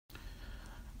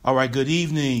All right, good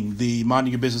evening. The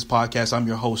Minding Your Business Podcast. I'm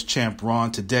your host, Champ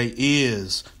Ron. Today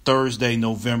is Thursday,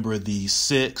 November the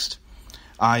 6th.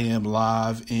 I am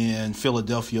live in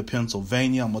Philadelphia,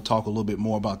 Pennsylvania. I'm going to talk a little bit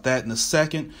more about that in a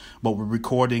second, but we're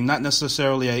recording not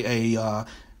necessarily a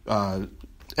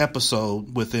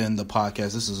episode within the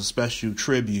podcast. This is a special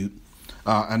tribute,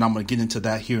 and I'm going to get into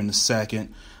that here in a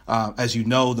second. As you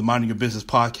know, the Minding Your Business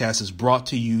Podcast is brought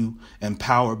to you and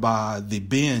powered by the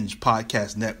Binge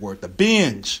podcast network. The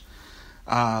Binge.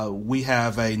 We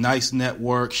have a nice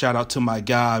network. Shout out to my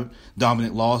guy,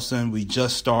 Dominic Lawson. We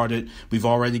just started. We've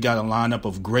already got a lineup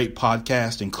of great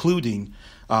podcasts, including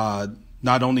not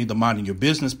only the Minding Your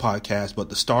Business podcast, but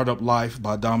the Startup Life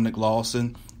by Dominic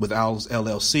Lawson with Owls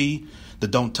LLC, the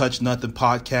Don't Touch Nothing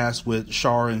podcast with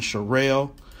Shar and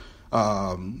Sherelle,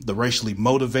 the Racially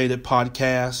Motivated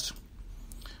podcast,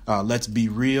 Let's Be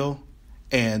Real,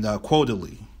 and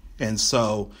Quotally. And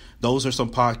so those are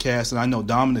some podcasts, and I know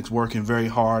Dominic's working very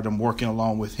hard. I'm working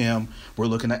along with him. We're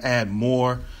looking to add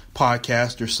more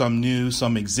podcasters, some new,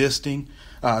 some existing.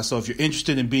 So if you're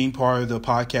interested in being part of the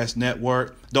podcast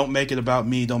network, don't make it about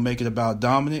me. Don't make it about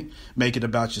Dominic. Make it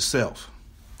about yourself.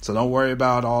 So don't worry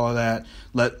about all of that.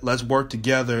 Let's work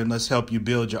together and let's help you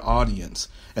build your audience.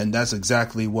 And that's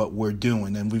exactly what we're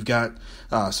doing. And we've got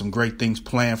some great things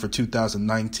planned for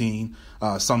 2019.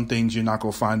 Some things you're not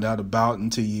going to find out about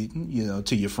until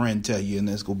till your friend tell you, and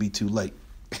it's going to be too late.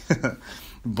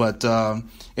 But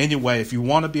anyway, if you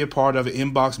want to be a part of it,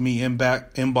 inbox me,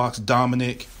 inbox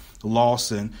Dominic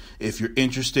Lawson. If you're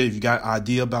interested, if you got an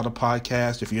idea about a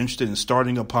podcast, if you're interested in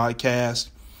starting a podcast,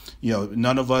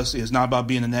 none of us, it's not about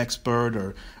being an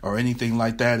expert or anything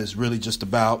like that. It's really just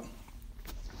about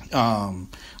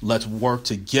let's work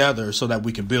together so that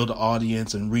we can build an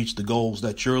audience and reach the goals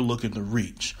that you're looking to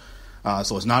reach.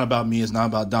 So it's not about me. It's not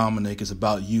about Dominic. It's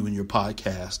about you and your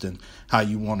podcast and how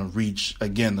you want to reach,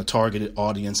 again, the targeted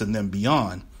audience and then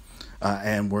beyond.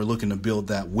 And we're looking to build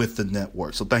that with the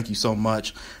network. So thank you so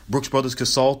much. Brooks Brothers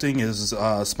Consulting is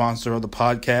a sponsor of the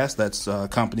podcast. That's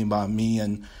accompanied by me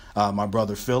and my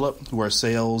brother Philip. We're a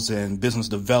sales and business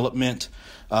development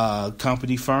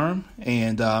company firm.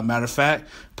 And matter of fact,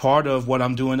 part of what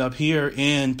I'm doing up here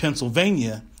in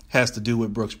Pennsylvania has to do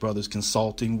with Brooks Brothers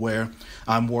Consulting, where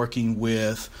I'm working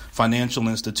with financial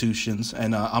institutions.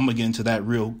 And I'm going to get into that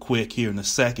real quick here in a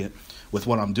second with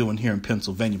what I'm doing here in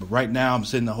Pennsylvania. But right now I'm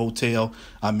sitting in a hotel.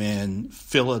 I'm in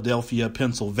Philadelphia,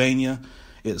 Pennsylvania.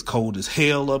 It's cold as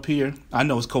hell up here. I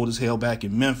know it's cold as hell back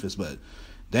in Memphis, but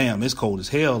damn, it's cold as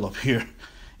hell up here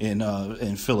in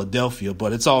Philadelphia.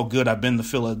 But it's all good. I've been to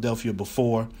Philadelphia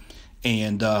before,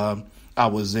 and I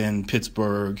was in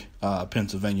Pittsburgh,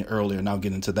 Pennsylvania earlier, and I'll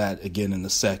get into that again in a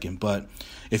second. But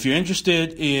if you're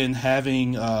interested in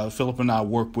having Philip and I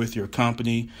work with your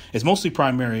company, it's mostly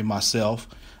primary myself.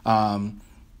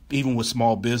 Even with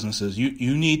small businesses,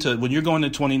 you need to, when you're going to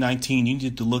 2019, you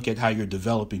need to look at how you're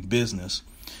developing business,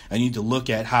 and you need to look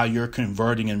at how you're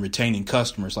converting and retaining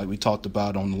customers, like we talked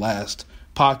about on the last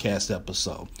podcast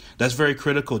episode. That's very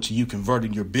critical to you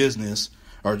converting your business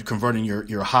or converting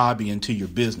your hobby into your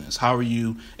business. How are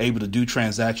you able to do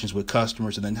transactions with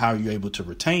customers, and then how are you able to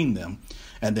retain them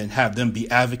and then have them be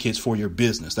advocates for your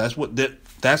business? That's what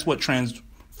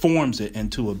transforms it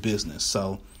into a business.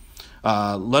 So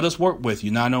let us work with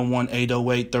you.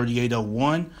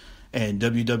 901-808-3801 and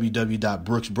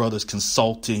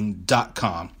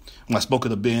www.brooksbrothersconsulting.com. When I spoke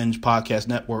of the Binge Podcast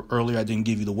Network earlier, I didn't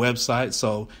give you the website.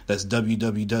 So that's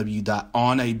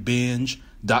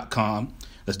www.onabinge.com.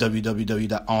 That's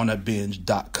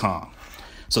www.onabinge.com.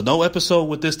 So no episode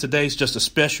with this today. It's just a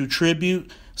special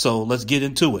tribute. So let's get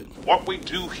into it. What we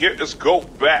do here is go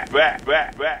back.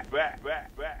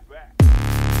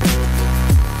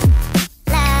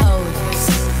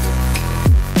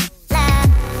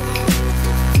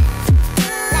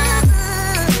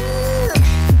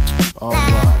 All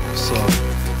right, so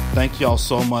thank y'all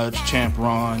so much. Champ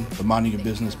Ron, the Minding Your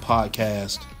Business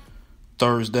Podcast,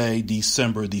 Thursday,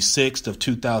 December the 6th of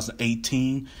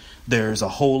 2018. There's a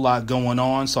whole lot going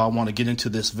on, so I want to get into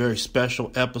this very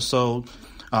special episode.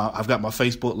 I've got my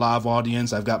Facebook Live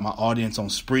audience. I've got my audience on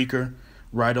Spreaker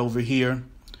right over here.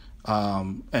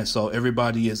 And so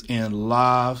everybody is in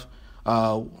live.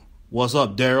 What's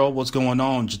up, Daryl? What's going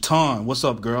on? Jatan, what's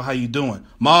up, girl? How you doing?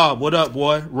 Mob, what up,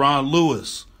 boy? Ron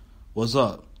Lewis, what's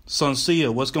up?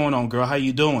 Sunsia, what's going on, girl? How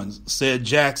you doing? Said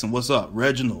Jackson, what's up?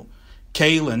 Reginald,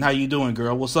 Kaylin, how you doing,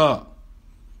 girl? What's up?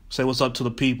 Say what's up to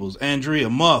the peoples. Andrea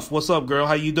Muff, what's up, girl?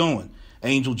 How you doing?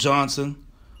 Angel Johnson,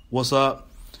 what's up?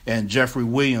 And Jeffrey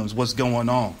Williams, what's going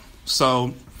on?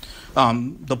 So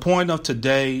the point of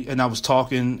today, and I was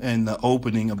talking in the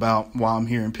opening about why I'm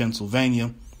here in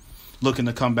Pennsylvania, looking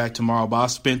to come back tomorrow. But I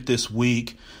spent this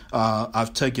week,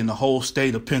 I've taken the whole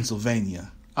state of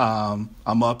Pennsylvania. I'm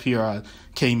up here. I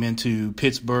came into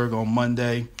Pittsburgh on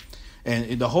Monday.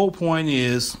 And the whole point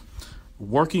is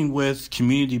working with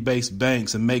community-based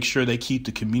banks and make sure they keep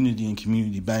the community in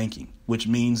community banking, which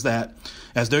means that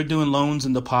as they're doing loans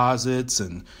and deposits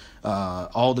and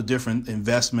all the different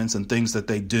investments and things that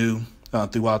they do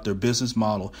throughout their business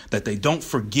model, that they don't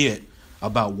forget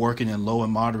about working in low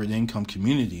and moderate income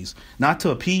communities, not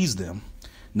to appease them,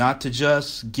 not to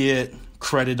just get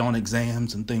credit on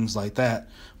exams and things like that,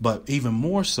 but even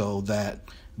more so that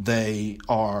they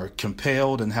are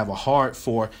compelled and have a heart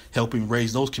for helping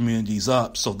raise those communities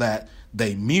up so that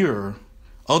they mirror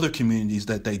other communities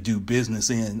that they do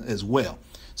business in as well.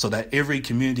 So that every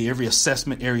community, every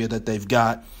assessment area that they've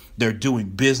got, they're doing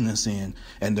business in,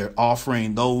 and they're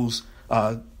offering those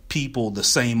people the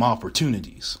same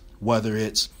opportunities, whether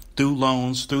it's through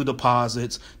loans, through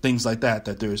deposits, things like that,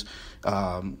 that there's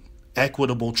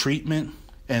equitable treatment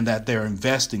and that they're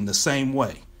investing the same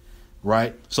way.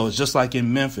 Right. So it's just like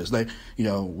in Memphis,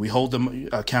 we hold them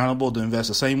accountable to invest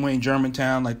the same way in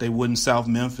Germantown, like they would in South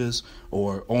Memphis,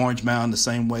 or Orange Mound the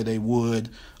same way they would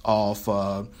off,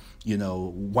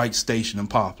 White Station and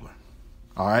Poplar.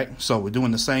 All right. So we're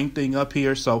doing the same thing up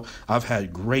here. So I've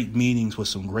had great meetings with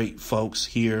some great folks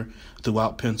here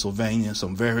throughout Pennsylvania,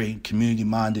 some very community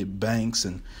minded banks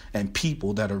and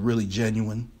people that are really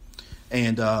genuine,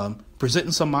 and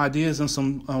presenting some ideas and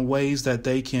some ways that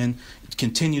they can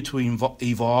continue to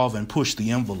evolve and push the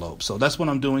envelope. So that's what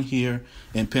I'm doing here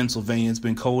in Pennsylvania. It's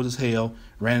been cold as hell.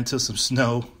 Ran into some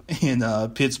snow in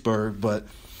Pittsburgh, but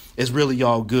it's really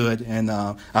all good. And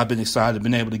I've been excited,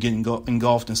 been able to get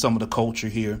engulfed in some of the culture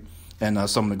here and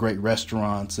some of the great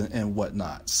restaurants and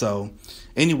whatnot. So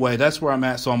anyway, that's where I'm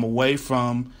at. So I'm away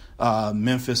from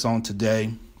Memphis on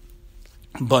today,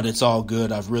 but it's all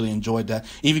good. I've really enjoyed that.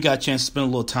 Even got a chance to spend a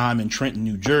little time in Trenton,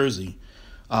 New Jersey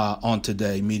on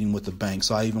today, meeting with the bank.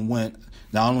 So I even went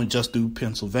not only just through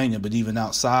Pennsylvania, but even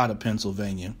outside of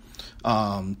Pennsylvania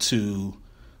to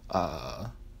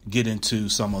get into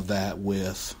some of that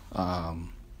with,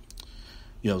 some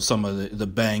of the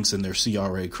banks and their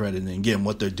CRA credit, and again,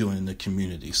 what they're doing in the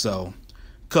community. So,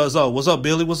 what's up,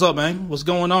 Billy? What's up, man? What's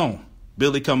going on?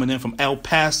 Billy coming in from El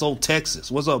Paso,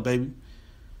 Texas. What's up, baby?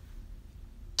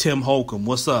 Tim Holcomb,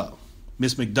 what's up?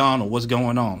 Miss McDonald, what's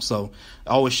going on? So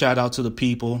I always shout out to the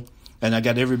people. And I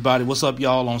got everybody, what's up,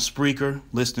 y'all, on Spreaker,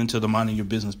 listening to the Minding Your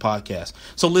Business podcast.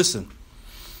 So listen,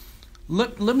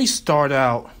 let me start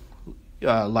out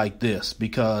like this,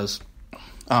 because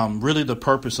really the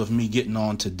purpose of me getting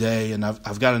on today, and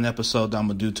I've got an episode that I'm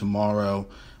going to do tomorrow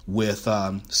with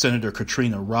Senator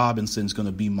Katrina Robinson is going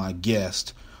to be my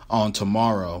guest on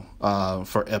tomorrow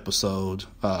for episode,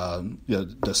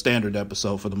 the standard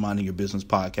episode for the Minding Your Business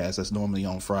podcast that's normally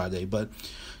on Friday. But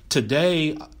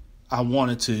today I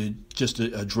wanted to just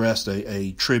address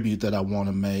a tribute that I want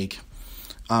to make.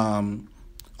 On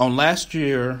last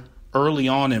year, early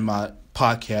on in my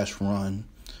podcast run,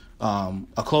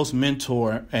 a close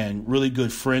mentor and really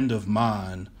good friend of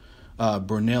mine,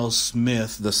 Burnell E.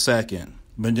 Smith II,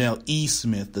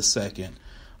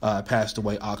 passed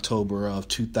away October of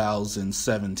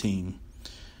 2017.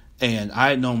 And I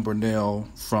had known Burnell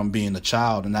from being a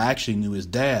child, and I actually knew his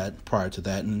dad prior to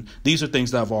that. And these are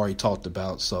things that I've already talked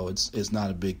about, so it's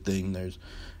not a big thing.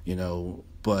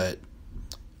 But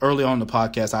early on in the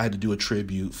podcast, I had to do a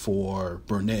tribute for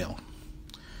Burnell.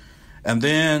 And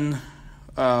then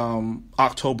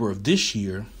October of this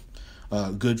year,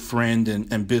 a good friend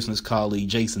and business colleague,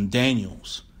 Jason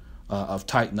Daniels of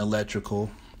Titan Electrical,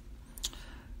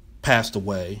 passed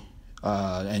away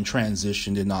and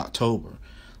transitioned in October.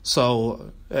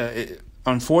 So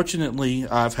unfortunately,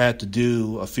 I've had to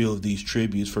do a few of these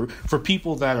tributes for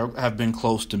people that have been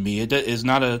close to me. It is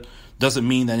doesn't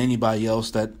mean that anybody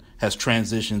else that has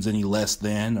transitions any less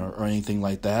than or anything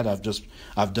like that.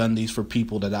 I've done these for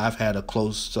people that I've had a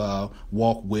close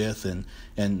walk with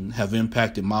and have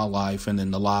impacted my life and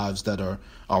in the lives that are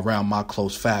around my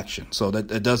close faction. So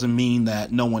that doesn't mean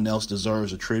that no one else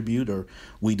deserves a tribute, or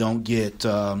we don't get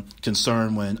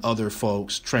concerned when other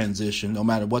folks transition, no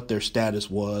matter what their status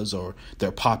was or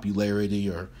their popularity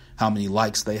or how many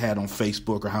likes they had on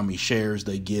Facebook or how many shares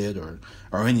they get or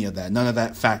any of that. None of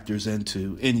that factors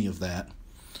into any of that.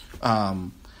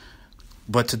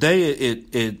 But today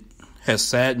it has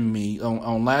saddened me.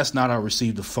 On last night, I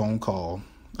received a phone call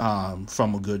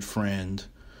from a good friend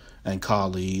and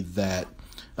colleague that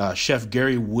Chef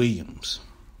Gary Williams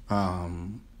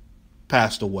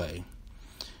passed away.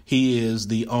 He is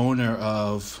the owner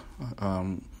of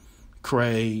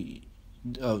Krewe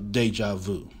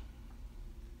DejaVu.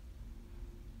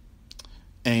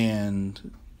 and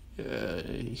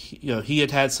he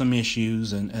had some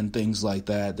issues and things like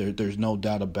that. There's no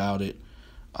doubt about it.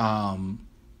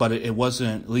 But it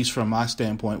wasn't, at least from my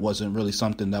standpoint, wasn't really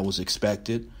something that was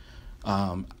expected.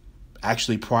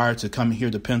 Actually, prior to coming here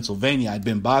to Pennsylvania, I'd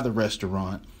been by the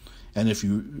restaurant. And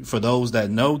for those that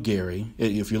know Gary,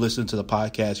 if you're listening to the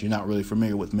podcast, you're not really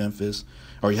familiar with Memphis,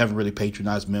 or you haven't really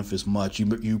patronized Memphis much,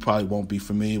 you probably won't be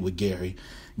familiar with Gary.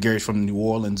 Gary's from the New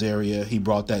Orleans area. He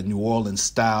brought that New Orleans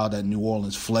style, that New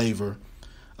Orleans flavor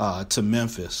to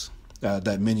Memphis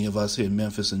that many of us here in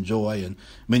Memphis enjoy, and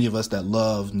many of us that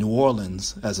love New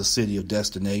Orleans as a city of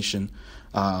destination.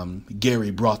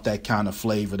 Gary brought that kind of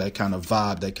flavor, that kind of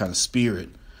vibe, that kind of spirit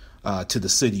to the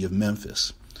city of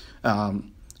Memphis.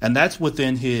 And that's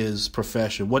within his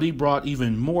profession. What he brought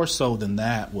even more so than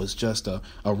that was just a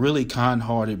really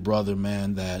kind-hearted brother,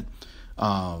 man, that,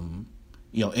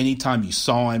 anytime you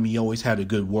saw him, he always had a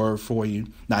good word for you.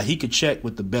 Now, he could check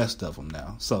with the best of them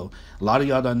now. So a lot of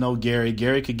y'all don't know Gary.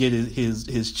 Gary could get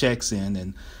his checks in,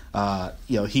 and,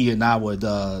 he and I would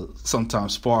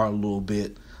sometimes spar a little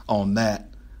bit on that,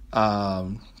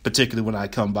 particularly when I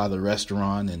come by the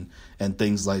restaurant and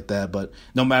things like that. But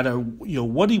no matter,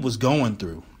 what he was going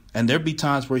through, and there'd be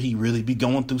times where he really be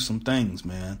going through some things,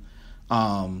 man.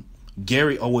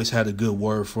 Gary always had a good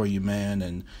word for you, man,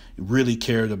 and really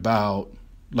cared about,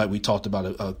 like we talked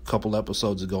about a couple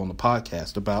episodes ago on the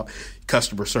podcast, about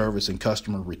customer service and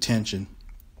customer retention.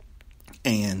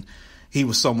 And he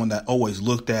was someone that always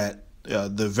looked at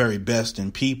the very best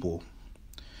in people,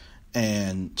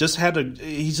 and just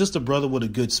he's just a brother with a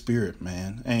good spirit,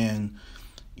 man. And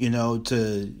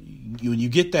when you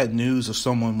get that news of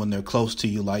someone when they're close to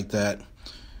you like that,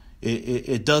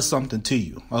 it does something to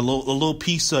you. A little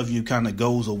piece of you kind of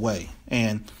goes away.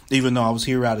 And even though I was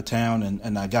here out of town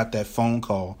and I got that phone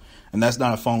call, and that's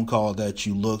not a phone call that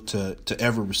you look to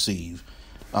ever receive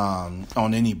on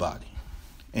anybody.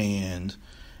 And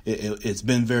it's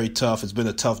been very tough. It's been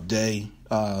a tough day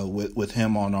with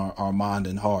him on our mind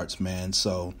and hearts, man.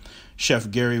 So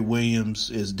Chef Gary Williams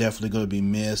is definitely going to be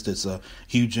missed. It's a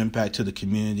huge impact to the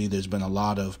community. There's been a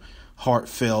lot of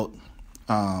heartfelt,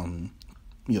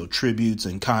 tributes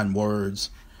and kind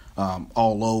words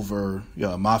all over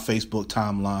my Facebook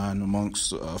timeline,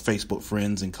 amongst Facebook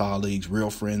friends and colleagues,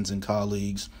 real friends and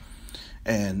colleagues,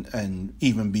 and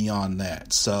even beyond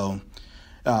that. So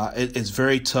it's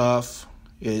very tough.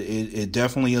 It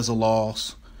definitely is a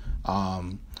loss.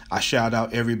 I shout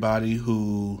out everybody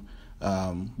who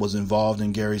was involved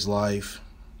in Gary's life,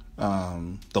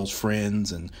 those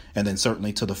friends, and then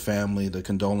certainly to the family, the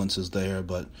condolences there.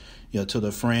 But to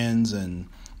the friends and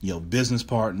business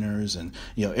partners and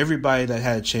everybody that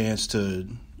had a chance to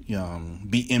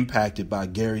be impacted by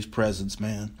Gary's presence,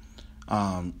 man.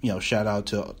 Shout out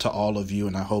to all of you,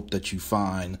 and I hope that you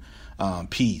find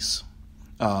peace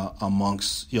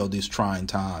amongst this trying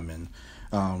time.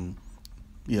 And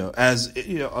as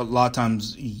a lot of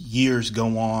times years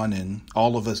go on and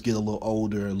all of us get a little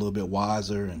older, a little bit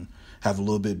wiser, and have a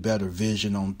little bit better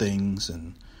vision on things,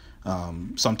 and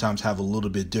sometimes have a little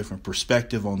bit different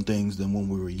perspective on things than when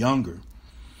we were younger.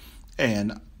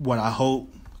 And what I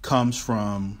hope comes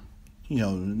from,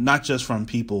 not just from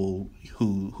people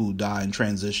who die and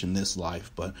transition this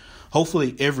life, but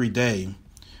hopefully every day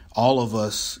all of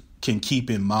us can keep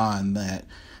in mind that,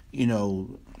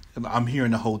 I'm here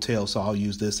in a hotel, so I'll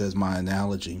use this as my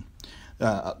analogy.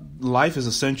 Life is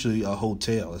essentially a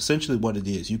hotel. Essentially what it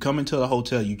is. You come into the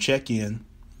hotel, you check in,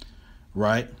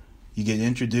 right? You get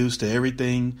introduced to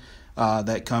everything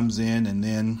that comes in, and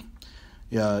then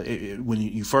when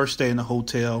you first stay in the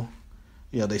hotel,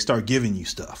 they start giving you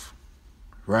stuff,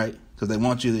 right? Because they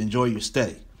want you to enjoy your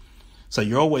stay. So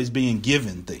you're always being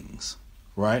given things,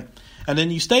 right? And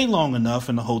then you stay long enough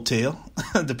in the hotel,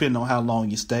 depending on how long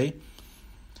you stay,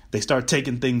 they start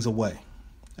taking things away.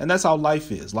 And that's how life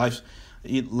is. Life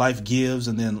gives,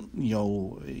 and then,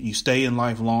 you stay in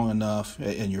life long enough,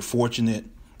 and you're fortunate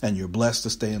and you're blessed to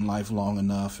stay in life long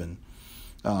enough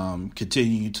and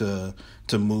continue to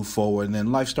move forward. And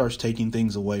then life starts taking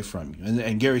things away from you.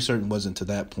 And Gary certainly wasn't to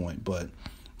that point, but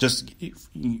just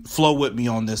flow with me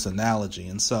on this analogy.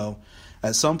 And so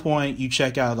at some point you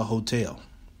check out of the hotel,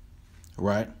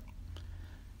 right?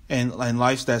 And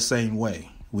life's that same way.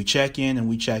 We check in and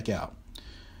we check out.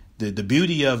 The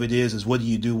beauty of it is what do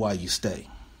you do while you stay?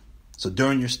 So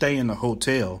during your stay in the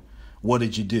hotel, what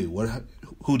did you do?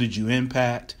 Who did you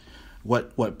impact?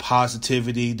 What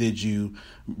positivity did you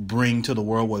bring to the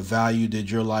world? What value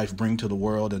did your life bring to the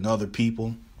world and other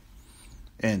people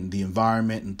and the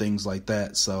environment and things like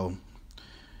that? So,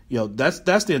 that's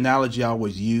the analogy I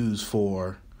always use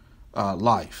for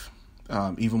life.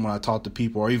 even when I talk to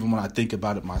people, or even when I think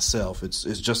about it myself, it's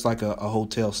just like a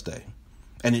hotel stay,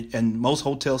 and most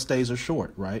hotel stays are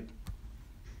short, right?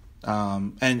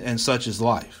 And such is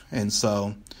life. And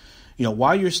so,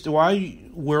 while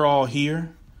we're all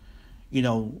here,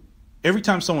 every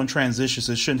time someone transitions,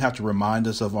 it shouldn't have to remind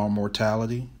us of our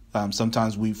mortality.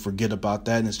 Sometimes we forget about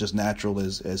that, and it's just natural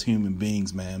as human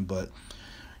beings, man. But,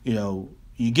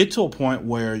 you get to a point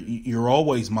where you're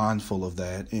always mindful of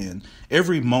that, and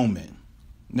every moment,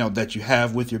 that you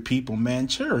have with your people, man,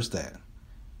 cherish that.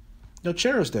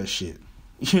 Cherish that shit.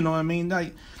 You know what I mean?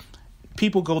 Like,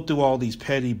 people go through all these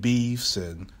petty beefs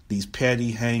and these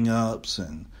petty hang-ups,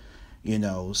 and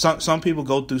some people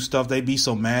go through stuff. They be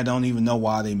so mad, they don't even know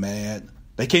why they mad.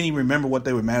 They can't even remember what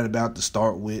they were mad about to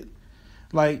start with.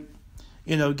 Like,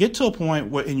 get to a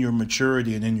point where in your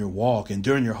maturity and in your walk and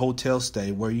during your hotel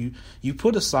stay where you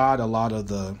put aside a lot of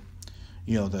the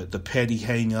petty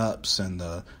hang-ups and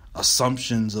the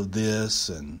assumptions of this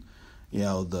and,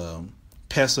 the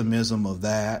pessimism of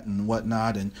that and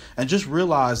whatnot, and just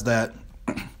realize that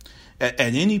at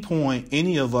any point,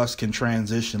 any of us can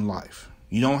transition life.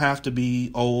 You don't have to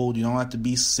be old. You don't have to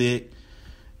be sick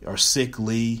or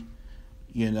sickly.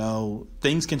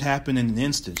 Things can happen in an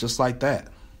instant, just like that.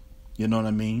 You know what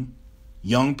I mean?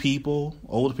 Young people,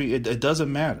 older people, it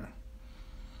doesn't matter.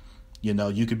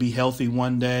 You could be healthy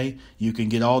one day. You can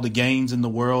get all the gains in the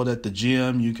world at the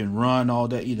gym. You can run all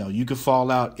that. You can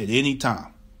fall out at any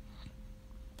time.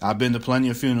 I've been to plenty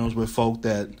of funerals with folk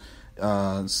that,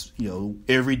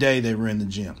 every day they were in the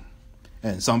gym.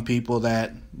 And some people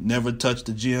that never touched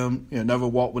the gym, never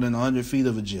walked within 100 feet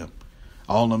of a gym.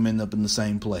 All of them end up in the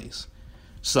same place.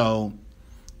 So,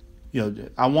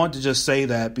 I want to just say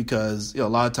that because a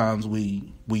lot of times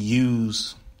we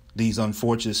use these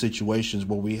unfortunate situations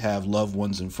where we have loved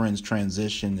ones and friends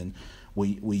transition, and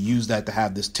we use that to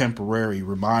have this temporary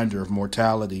reminder of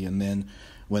mortality. And then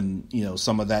when,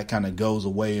 some of that kind of goes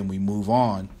away and we move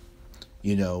on,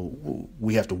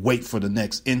 we have to wait for the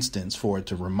next instance for it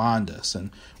to remind us.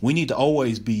 And we need to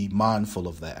always be mindful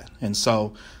of that. And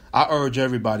so I urge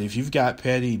everybody, if you've got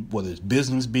petty, whether it's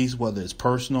business beefs, whether it's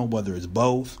personal, whether it's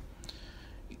both,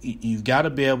 you've got to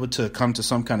be able to come to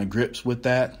some kind of grips with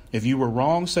that. If you were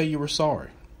wrong, say you were sorry,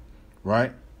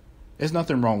 right? There's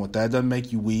nothing wrong with that. It doesn't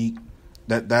make you weak.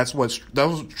 That's what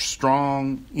those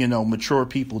strong, mature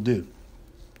people do.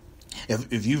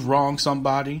 If you've wronged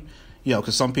somebody,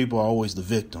 because some people are always the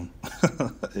victim,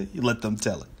 you let them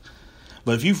tell it.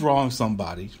 But if you've wronged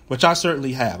somebody, which I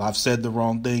certainly have, I've said the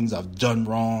wrong things, I've done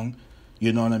wrong,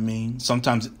 you know what I mean?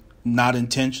 Sometimes not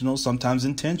intentional, sometimes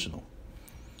intentional.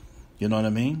 You know what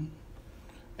I mean?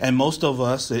 And most of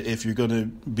us, if you're going to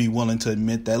be willing to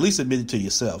admit that, at least admit it to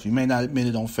yourself. You may not admit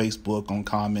it on Facebook, on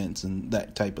comments and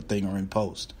that type of thing, or in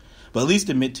post. But at least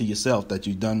admit to yourself that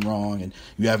you've done wrong and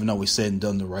you haven't always said and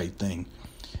done the right thing.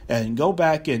 And go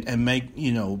back and make,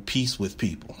 peace with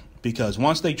people. Because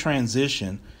once they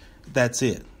transition, that's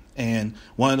it. And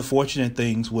one of the fortunate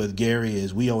things with Gary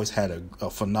is we always had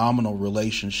a phenomenal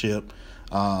relationship.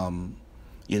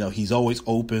 He's always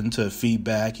open to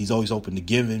feedback. He's always open to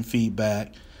giving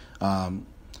feedback.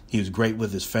 He was great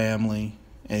with his family,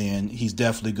 and he's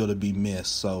definitely going to be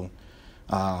missed. So,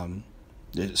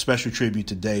 special tribute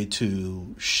today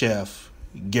to Chef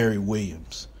Gary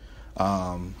Williams.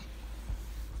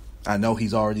 I know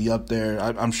he's already up there.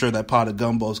 I'm sure that pot of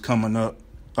gumbo's coming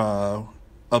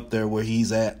up there where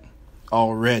he's at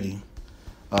already.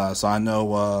 So I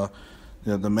know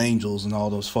the Mangels and all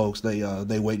those folks,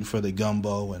 they waiting for the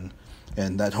gumbo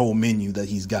and that whole menu that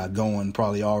he's got going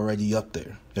probably already up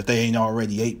there. If they ain't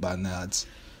already ate by now, it's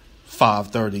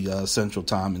 5:30 Central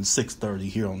Time and 6:30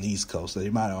 here on the East Coast. So they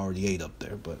might have already ate up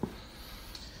there. But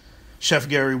Chef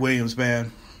Gary Williams,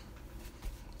 man,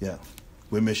 yeah,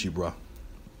 we miss you, bro.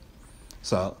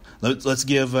 So let's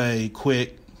give a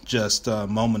quick just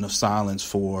moment of silence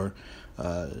for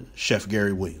Chef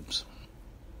Gary Williams.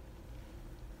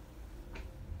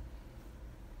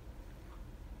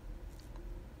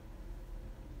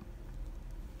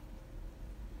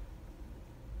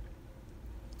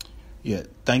 Yeah,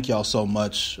 thank y'all so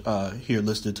much here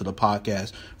listening to the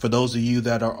podcast. For those of you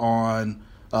that are on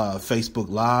Facebook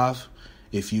Live,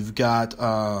 if you've got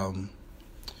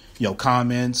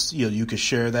comments, you can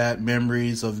share that,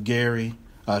 memories of Gary,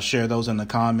 share those in the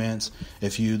comments.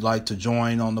 If you'd like to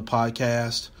join on the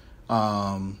podcast,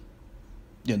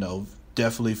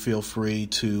 definitely feel free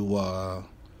to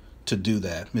do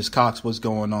that. Miss Cox, what's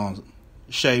going on?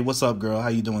 Shay, what's up, girl? How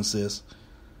you doing, sis?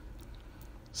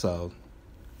 So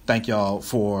thank y'all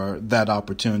for that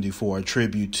opportunity for a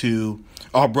tribute to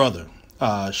our brother,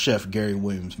 Chef Gary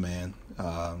Williams, man.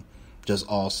 just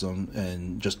awesome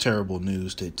and just terrible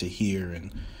news to hear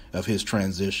and of his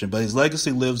transition. But his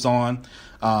legacy lives on.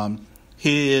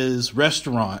 His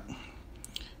restaurant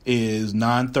is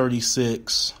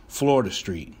 936 Florida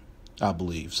Street, I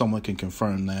believe. Someone can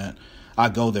confirm that. I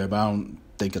go there, but I don't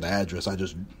think of the address. I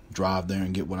just drive there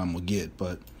and get what I'm going to get.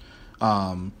 But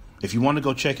if you want to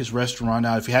go check his restaurant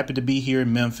out, if you happen to be here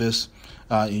in Memphis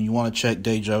and you want to check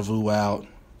DejaVu out,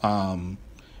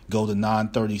 go to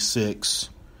 936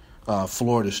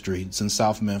 Florida Street. It's in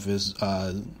South Memphis,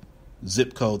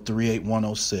 zip code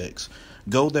 38106.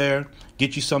 Go there,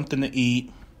 get you something to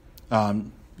eat.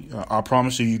 I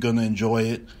promise you're going to enjoy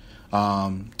it.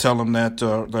 Tell them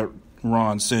that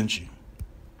Ron sent you.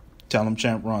 Tell them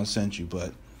Champ Ron sent you.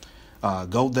 But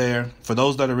go there. For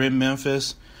those that are in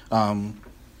Memphis,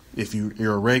 if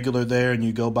you're a regular there and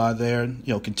you go by there,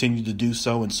 continue to do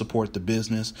so and support the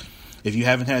business. If you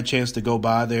haven't had a chance to go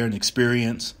by there and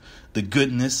experience the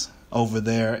goodness over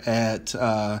there at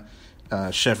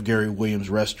Chef Gary Williams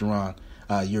restaurant,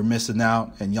 you're missing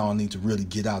out, and y'all need to really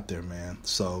get out there, man.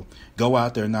 So go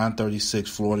out there, 936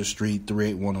 Florida Street,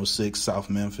 38106, South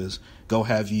Memphis. Go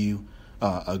have you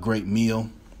a great meal.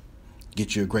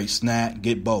 Get you a great snack.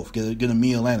 Get both. Get a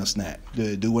meal and a snack.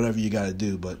 Do whatever you got to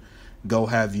do, but go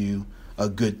have you a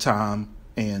good time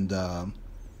and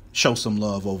show some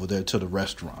love over there to the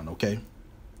restaurant, okay?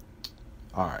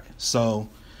 All right, so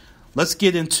let's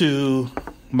get into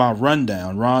my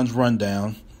rundown, Ron's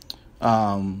rundown,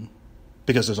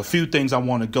 because there's a few things I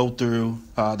want to go through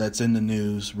that's in the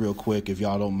news real quick, if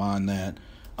y'all don't mind that.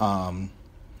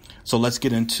 So let's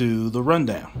get into the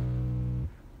rundown.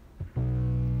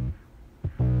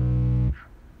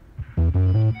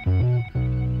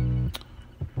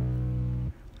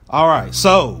 All right,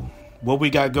 so what we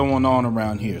got going on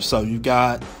around here? So you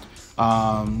got,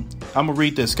 I'm going to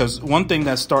read this because one thing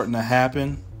that's starting to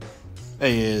happen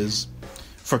is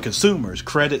for consumers,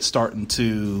 credit's starting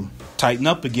to tighten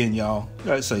up again, y'all.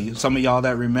 So some of y'all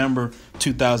that remember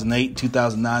 2008,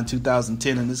 2009,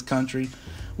 2010 in this country,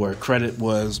 where credit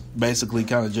was basically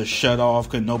kind of just shut off,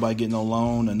 couldn't nobody get no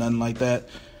loan and nothing like that.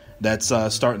 That's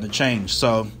starting to change.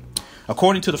 So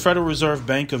according to the Federal Reserve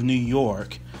Bank of New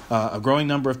York, a growing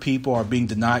number of people are being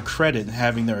denied credit and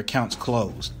having their accounts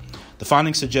closed. The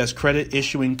findings suggest credit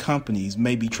issuing companies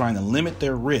may be trying to limit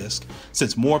their risk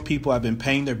since more people have been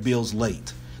paying their bills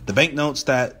late. The bank notes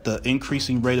that the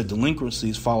increasing rate of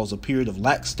delinquencies follows a period of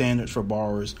lax standards for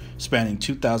borrowers spanning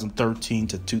 2013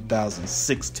 to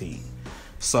 2016.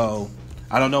 So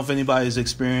I don't know if anybody is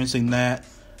experiencing that,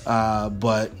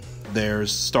 but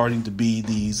there's starting to be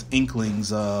these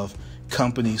inklings of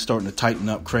companies starting to tighten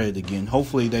up credit again.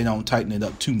 Hopefully they don't tighten it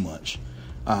up too much.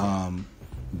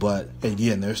 But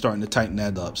again, they're starting to tighten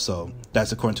that up. So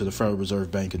that's according to the Federal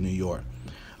Reserve Bank of New York.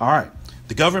 All right.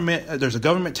 There's a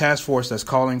government task force that's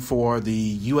calling for the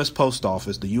U.S. Post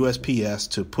Office, the USPS,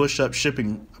 to push up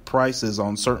shipping prices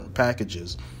on certain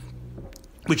packages,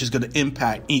 which is going to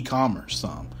impact e-commerce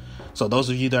some. So those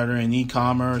of you that are in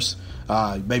e-commerce,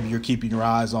 maybe you're keeping your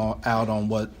eyes out on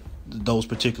what those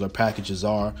particular packages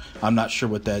are. I'm not sure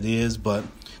what that is, but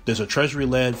there's a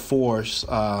Treasury-led force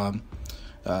that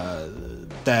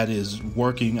is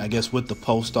working, I guess, with the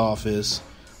post office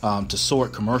to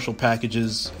sort commercial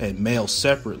packages and mail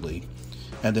separately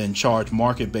and then charge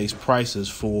market-based prices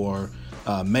for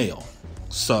mail.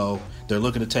 So they're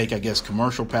looking to take, I guess,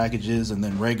 commercial packages and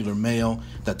then regular mail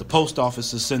that the post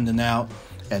office is sending out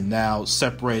and now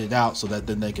separate it out so that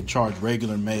then they can charge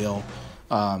regular mail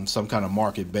some kind of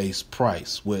market-based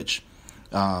price, which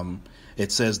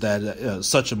it says that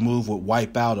such a move would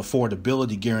wipe out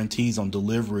affordability guarantees on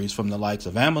deliveries from the likes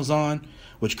of Amazon,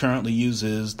 which currently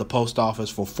uses the post office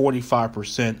for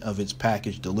 45% of its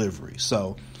package deliveries.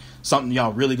 So something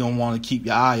y'all really going to want to keep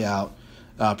your eye out,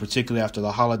 particularly after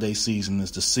the holiday season,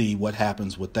 is to see what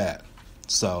happens with that.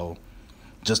 So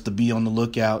just to be on the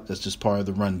lookout, that's just part of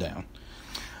the rundown.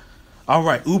 All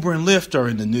right, Uber and Lyft are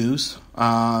in the news.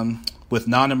 With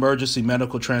non-emergency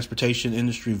medical transportation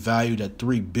industry valued at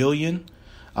 $3 billion,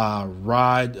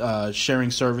 ride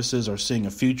sharing services are seeing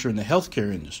a future in the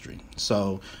healthcare industry.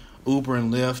 So Uber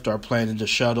and Lyft are planning to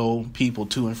shuttle people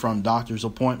to and from doctor's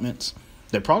appointments.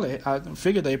 I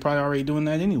figure they're probably already doing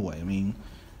that anyway. I mean,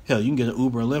 hell, you can get an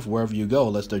Uber and Lyft wherever you go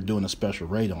unless they're doing a special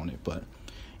rate on it. But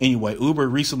anyway, Uber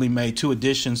recently made 2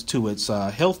 additions to its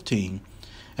health team,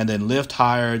 and then Lyft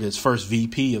hired its first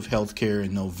VP of healthcare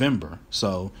in November.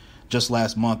 So just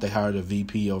last month, they hired a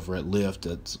VP over at Lyft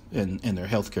that's in their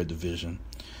healthcare division.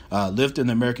 Lyft and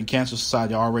the American Cancer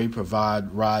Society already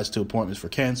provide rides to appointments for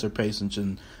cancer patients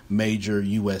in major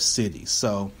U.S. cities.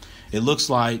 So it looks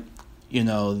like,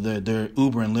 their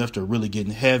Uber and Lyft are really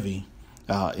getting heavy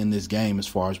in this game as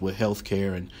far as with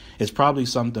healthcare, and it's probably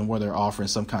something where they're offering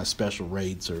some kind of special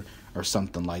rates or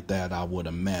something like that, I would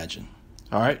imagine.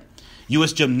 All right,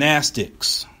 U.S.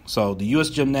 Gymnastics. So the U.S.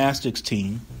 Gymnastics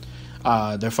team,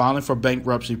 they're filing for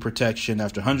bankruptcy protection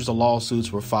after hundreds of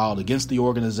lawsuits were filed against the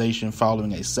organization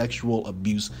following a sexual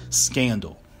abuse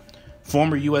scandal.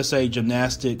 Former USA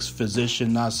Gymnastics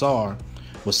physician Nassar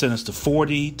was sentenced to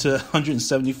 40 to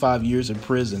 175 years in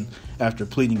prison after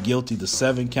pleading guilty to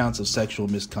 7 counts of sexual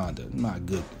misconduct. My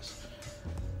goodness.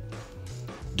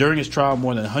 During his trial,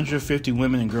 more than 150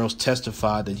 women and girls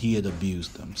testified that he had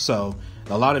abused them. So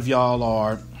a lot of y'all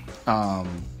are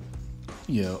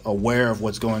aware of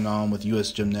what's going on with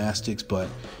U.S. Gymnastics, but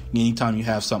anytime you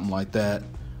have something like that,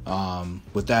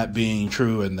 with that being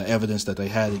true and the evidence that they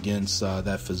had against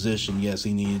that physician, yes,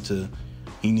 he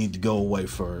needed to go away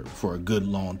for a good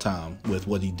long time with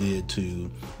what he did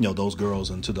to those girls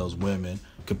and to those women,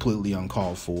 completely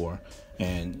uncalled for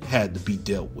and had to be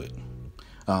dealt with.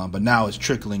 But now it's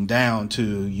trickling down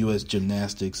to U.S.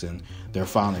 Gymnastics and they're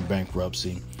filing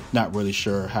bankruptcy. Not really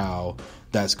sure how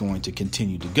that's going to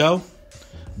continue to go,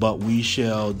 but we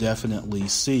shall definitely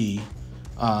see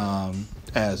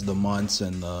as the months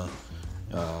and the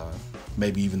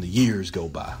maybe even the years go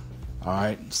by. All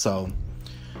right, so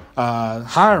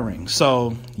hiring.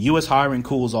 So U.S. hiring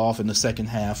cools off in the second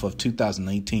half of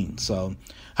 2018. So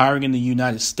hiring in the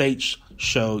United States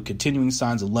showed continuing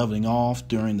signs of leveling off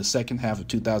during the second half of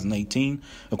 2018,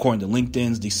 according to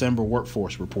LinkedIn's December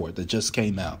workforce report that just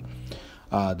came out.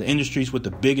 The industries with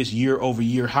the biggest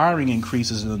year-over-year hiring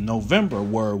increases in November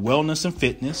were wellness and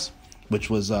fitness, which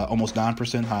was almost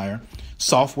 9% higher,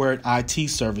 software and IT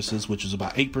services, which was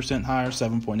about 8% higher,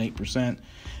 7.8%,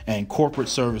 and corporate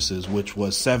services, which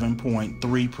was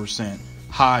 7.3%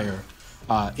 higher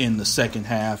in the second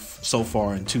half so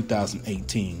far in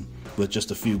 2018, with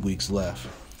just a few weeks left.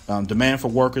 Demand for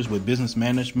workers with business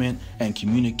management and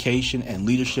communication and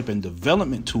leadership and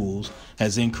development tools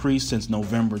has increased since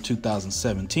November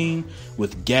 2017,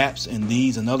 with gaps in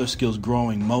these and other skills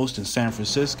growing most in San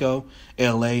Francisco,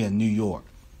 LA, and New York.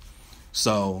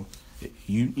 So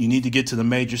you need to get to the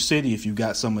major city if you've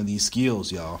got some of these skills,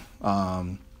 y'all.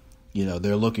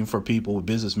 They're looking for people with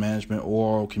business management,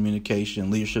 oral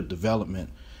communication, leadership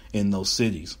development in those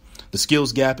cities. The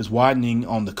skills gap is widening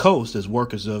on the coast as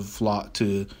workers have flocked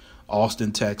to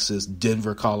Austin, Texas,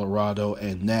 Denver, Colorado,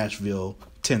 and Nashville,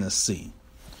 Tennessee.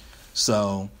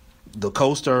 So the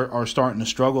coast are starting to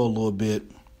struggle a little bit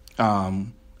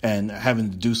and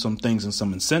having to do some things and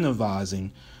some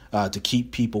incentivizing to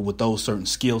keep people with those certain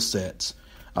skill sets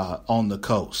on the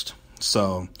coast.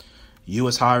 So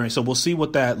U.S. hiring. So we'll see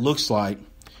what that looks like.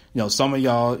 Some of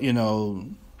y'all, y'all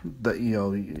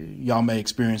may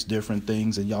experience different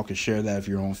things, and y'all can share that if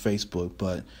you're on Facebook.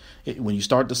 But when you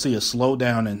start to see a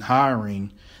slowdown in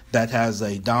hiring, that has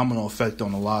a domino effect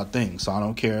on a lot of things. So I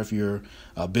don't care if you're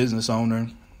a business owner,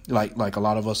 like a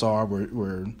lot of us are.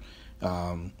 We're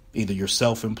either you're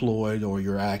self-employed or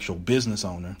you're an actual business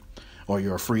owner, or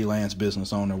you're a freelance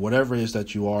business owner. Whatever it is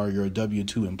that you are, you're a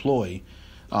W-2 employee.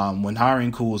 When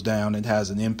hiring cools down, it has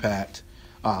an impact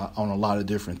on a lot of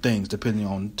different things, depending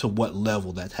on to what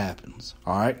level that happens.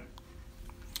 All right.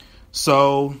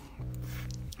 So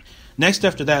next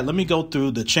after that, let me go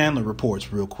through the Chandler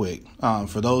Reports real quick.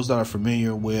 For those that are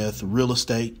familiar with real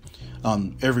estate,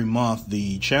 every month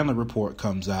the Chandler Report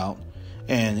comes out,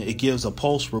 and it gives a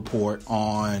pulse report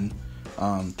on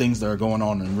things that are going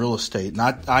on in real estate. And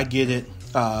I get it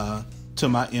to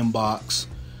my inbox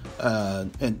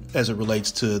and as it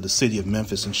relates to the city of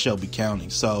Memphis and Shelby County.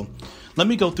 So let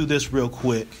me go through this real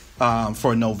quick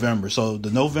for November. So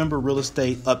the November real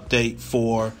estate update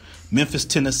for Memphis,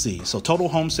 Tennessee. So total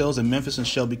home sales in Memphis and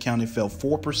Shelby County fell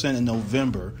 4% in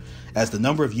November, as the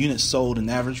number of units sold and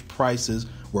average prices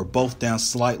were both down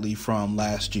slightly from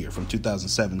last year, from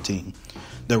 2017.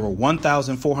 There were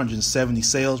 1,470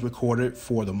 sales recorded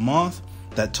for the month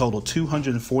that totaled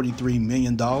 $243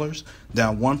 million, down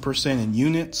 1% in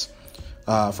units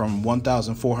from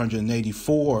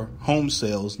 1,484 home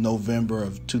sales November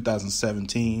of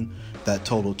 2017 that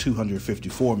totaled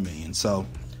 $254 million. So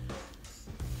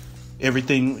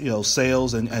everything,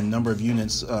 sales and number of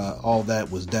units, all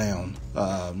that was down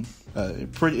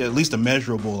pretty, at least a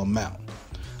measurable amount.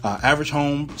 Average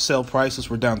home sale prices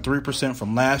were down 3%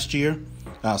 from last year.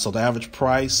 So the average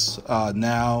price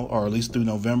now, or at least through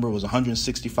November, was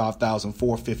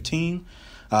 $165,415.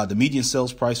 The median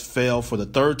sales price fell for the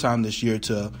third time this year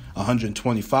to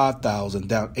 $125,000,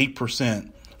 down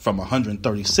 8% from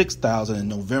 $136,000 in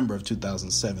November of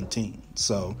 2017.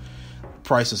 So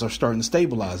prices are starting to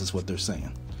stabilize, is what they're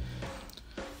saying.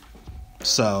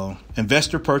 So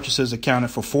investor purchases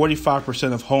accounted for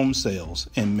 45% of home sales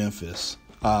in Memphis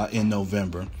in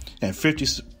November, and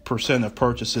 50% of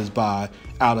purchases by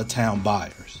out-of-town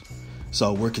buyers.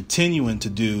 So we're continuing to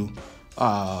do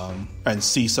and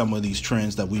see some of these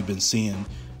trends that we've been seeing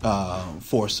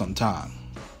for some time.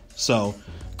 So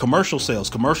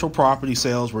commercial property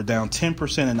sales were down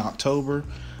 10% in October,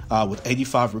 with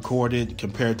 85 recorded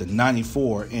compared to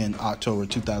 94 in October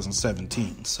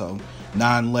 2017. So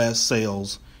 9 less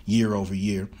sales year over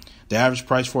year. The average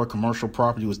price for a commercial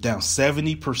property was down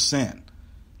 70%.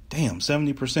 Damn,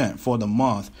 70% for the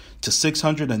month to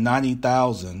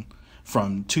 $690,000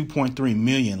 from $2.3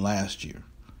 million last year.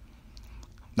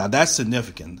 Now that's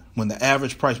significant. When the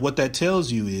average price, what that tells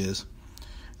you is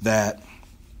that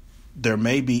there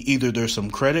may be either there's some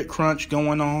credit crunch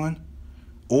going on,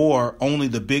 or only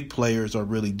the big players are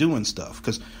really doing stuff.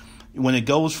 Because when it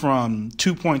goes from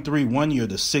 2.3 one year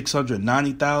to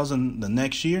 690,000 the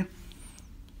next year,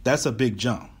 that's a big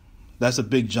jump. That's a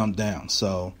big jump down.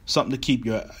 So something to keep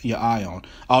your eye on.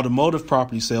 Automotive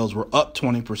property sales were up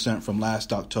 20% from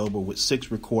last October, with 6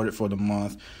 recorded for the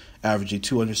month, averaging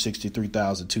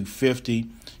 263,250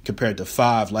 compared to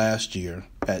 5 last year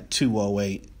at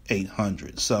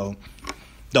 208,800. So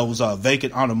those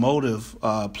vacant automotive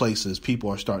places, people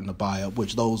are starting to buy up,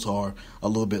 which those are a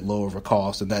little bit lower of a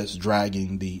cost, and that's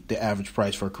dragging the average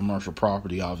price for commercial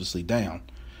property obviously down.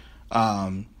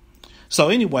 So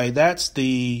anyway, that's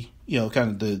the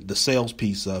kind of the sales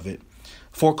piece of it.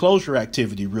 Foreclosure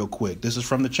activity, real quick. This is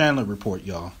from the Chandler Report,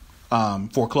 y'all.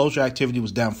 Foreclosure activity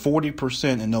was down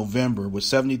 40% in November, with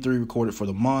 73 recorded for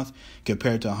the month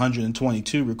compared to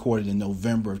 122 recorded in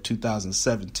November of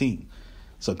 2017.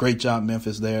 So great job,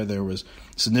 Memphis, there. There was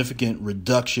significant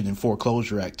reduction in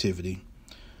foreclosure activity.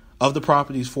 Of the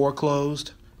properties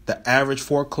foreclosed, the average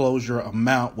foreclosure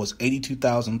amount was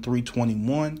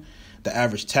 $82,321. The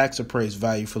average tax appraised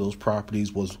value for those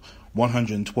properties was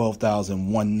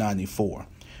 $112,194.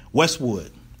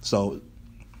 Westwood, so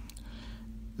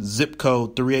zip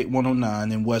code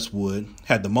 38109 in Westwood,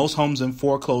 had the most homes in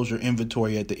foreclosure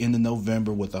inventory at the end of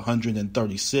November, with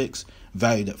 136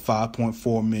 valued at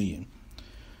 $5.4 million.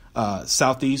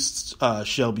 Southeast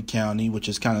Shelby County, which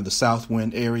is kind of the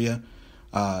Southwind area,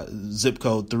 zip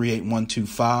code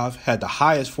 38125, had the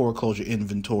highest foreclosure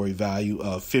inventory value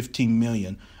of $15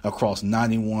 million across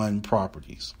 91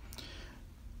 properties.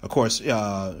 Of course,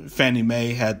 Fannie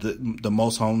Mae had the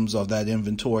most homes of that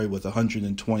inventory, with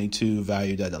 122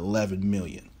 valued at $11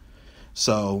 million.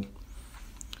 So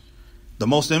the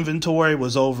most inventory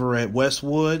was over at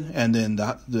Westwood, and then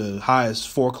the highest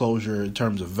foreclosure in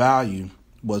terms of value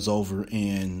was over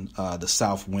in the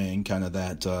South Wing, kind of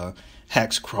that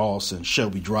Hacks Cross and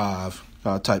Shelby Drive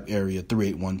type area,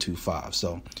 38125.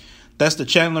 So that's the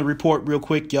Chandler Report real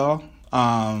quick, y'all.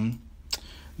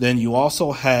 Then you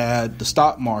also had the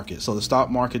stock market. So the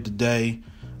stock market today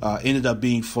ended up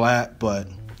being flat, but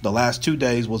the last 2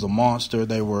 days was a monster.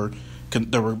 There were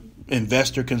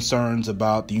investor concerns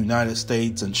about the United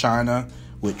States and China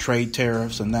with trade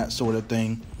tariffs and that sort of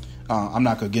thing. I'm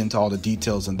not going to get into all the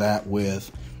details in that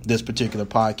with this particular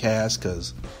podcast,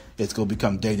 because it's going to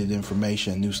become dated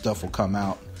information. New stuff will come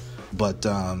out. But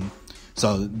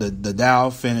so the Dow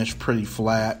finished pretty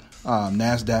flat.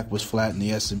 NASDAQ was flat, and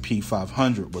the S&P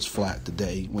 500 was flat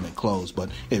today when it closed. But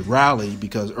it rallied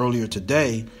because earlier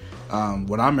today,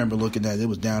 what I remember looking at, it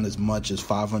was down as much as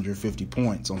 550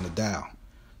 points on the Dow.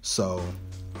 So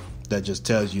that just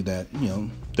tells you that,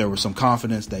 there was some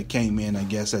confidence that came in, I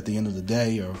guess, at the end of the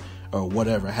day, or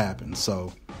whatever happened.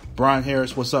 So Brian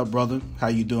Harris, what's up, brother? How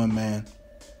you doing, man?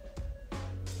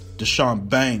 Deshaun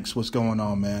Banks, what's going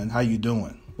on, man? How you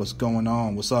doing? What's going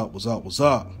on? What's up?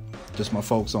 Just my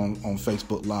folks on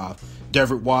Facebook Live.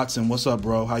 Deverett Watson, what's up,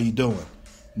 bro? How you doing?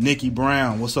 Nikki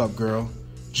Brown, what's up, girl?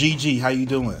 Gigi, how you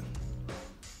doing?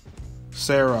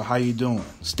 Sarah, how you doing?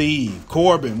 Steve,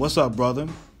 Corbin, what's up, brother?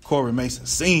 Corbin Mason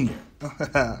Sr.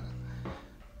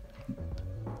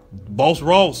 Boss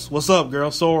Ross, what's up,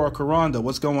 girl? Sora Karanda,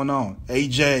 what's going on?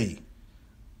 AJ,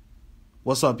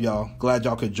 what's up, y'all? Glad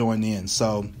y'all could join in.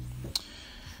 So,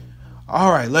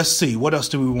 all right, let's see. What else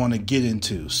do we want to get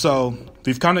into? So,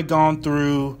 we've kind of gone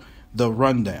through the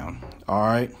rundown, all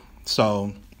right?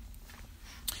 So,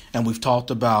 and we've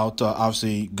talked about,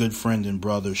 obviously, good friend and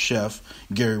brother, Chef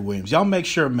Gary Williams. Y'all make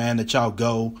sure, man, that y'all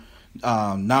go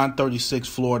 936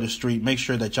 Florida Street. Make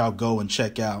sure that y'all go and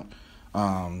check out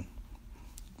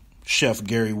Chef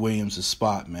Gary Williams'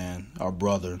 spot, man, our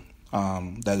brother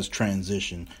that is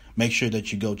transitioned. Make sure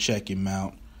that you go check him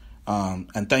out.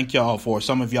 And thank y'all for,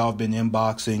 some of y'all have been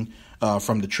inboxing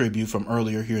from the tribute from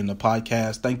earlier here in the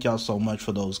podcast. Thank y'all so much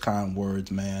for those kind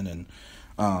words, man. And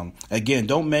Again,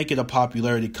 don't make it a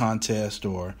popularity contest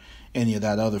or any of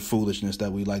that other foolishness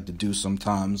that we like to do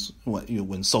sometimes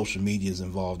when social media is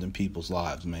involved in people's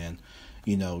lives, man.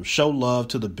 Show love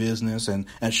to the business and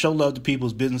show love to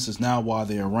people's businesses now while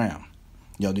they're around.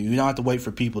 You don't have to wait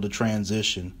for people to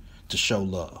transition to show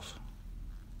love.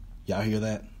 Y'all hear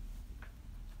that?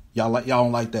 Y'all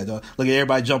don't like that, though. Look at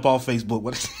everybody jump off Facebook.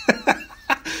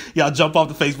 Y'all jump off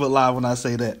the Facebook Live when I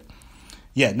say that.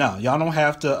 Yeah, no, y'all don't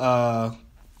have to.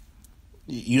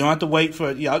 You don't have to wait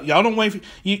for y'all. Don't wait for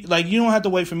you. You don't have to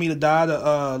wait for me to die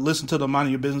to listen to the Mind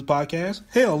Your Business podcast.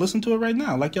 Hell, listen to it right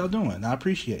now, like y'all doing. I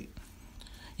appreciate.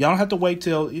 Y'all don't have to wait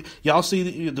till y'all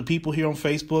see the people here on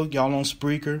Facebook. Y'all on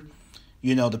Spreaker.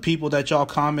 The people that y'all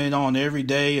comment on every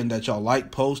day and that y'all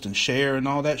like, post, and share and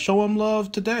all that. Show them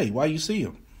love today while you see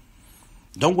them.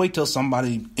 Don't wait till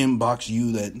somebody inbox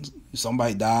you that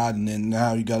somebody died and then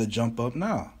now you got to jump up.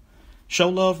 No. Show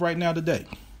love right now today.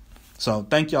 So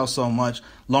thank y'all so much.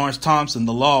 Lawrence Thompson,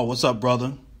 The Law, what's up,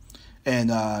 brother?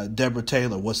 And Deborah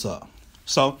Taylor, what's up?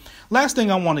 So last thing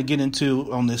I want to get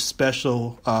into on this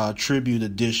special tribute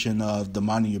edition of the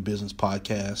Minding Your Business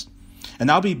podcast. And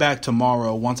I'll be back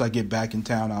tomorrow once I get back in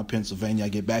town out of Pennsylvania. I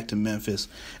get back to Memphis,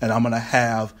 and I'm going to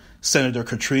have Senator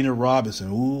Katrina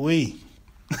Robinson,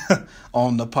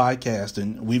 on the podcast.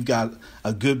 And we've got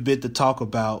a good bit to talk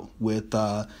about with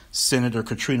Senator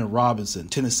Katrina Robinson,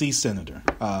 Tennessee Senator,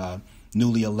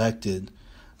 newly elected,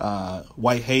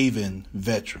 White Haven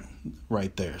veteran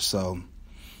right there. So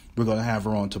we're going to have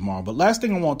her on tomorrow. But last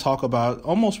thing I want to talk about,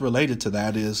 almost related to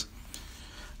that, is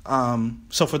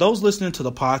so for those listening to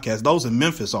the podcast, those in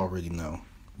Memphis already know,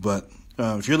 but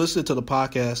if you're listening to the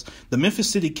podcast, the Memphis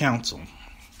City Council.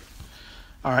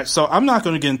 All right, so I'm not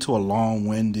going to get into a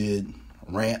long-winded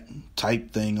rant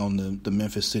type thing on the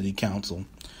Memphis City Council,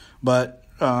 but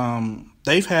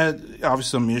they've had obviously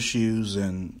some issues,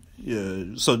 and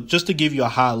so just to give you a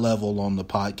high level on the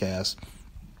podcast,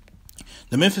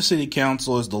 the Memphis City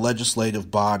Council is the legislative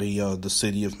body of the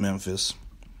city of Memphis.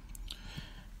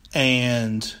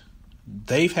 And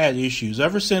they've had issues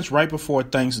ever since right before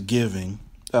Thanksgiving.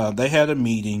 They had a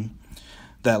meeting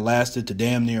that lasted to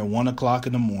damn near 1 o'clock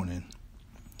in the morning.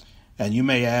 And you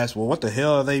may ask, well, what the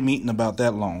hell are they meeting about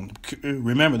that long?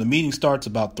 Remember, the meeting starts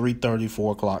about 3:30,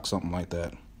 4 o'clock, something like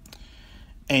that.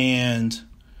 And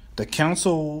the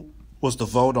council was to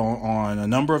vote on a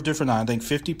number of different, I think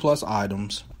 50 plus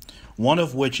items, one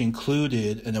of which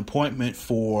included an appointment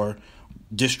for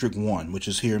District 1, which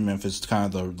is here in Memphis,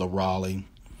 kind of the Raleigh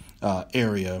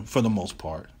area for the most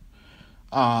part.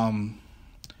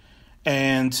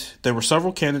 And there were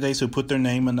several candidates who put their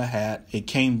name in the hat. It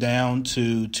came down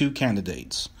to two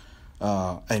candidates,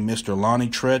 a Mr. Lonnie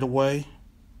Treadaway,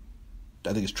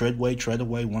 I think it's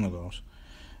Treadaway, one of those,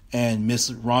 and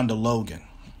Miss Rhonda Logan.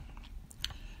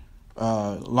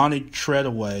 Lonnie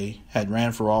Treadaway had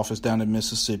ran for office down in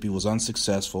Mississippi, was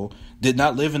unsuccessful, did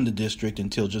not live in the district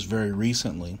until just very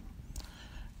recently,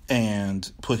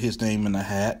 and put his name in the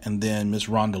hat. And then Miss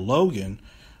Rhonda Logan,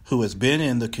 who has been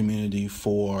in the community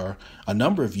for a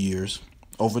number of years,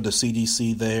 over the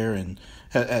CDC there, and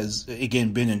has,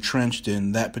 again, been entrenched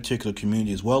in that particular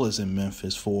community as well as in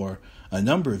Memphis for a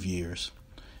number of years.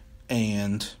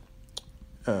 And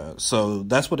so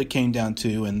that's what it came down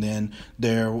to. And then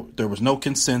there was no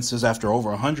consensus after over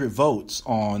 100 votes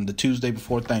on the Tuesday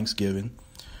before Thanksgiving.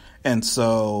 And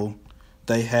so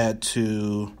they had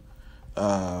to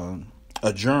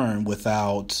adjourn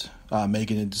without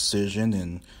making a decision.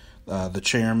 And the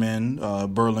chairman,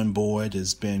 Berlin Boyd,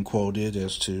 has been quoted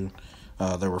as to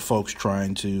there were folks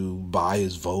trying to buy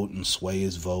his vote and sway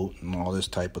his vote and all this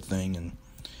type of thing. And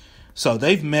so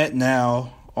they've met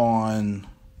now on,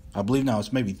 I believe now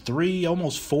it's maybe 3,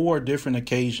 almost 4 different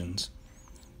occasions.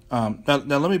 Now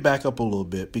let me back up a little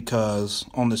bit, because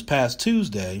on this past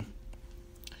Tuesday,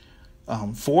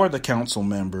 4 of the council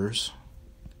members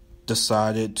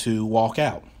decided to walk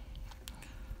out,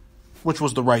 which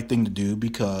was the right thing to do,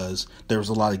 because there was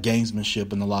a lot of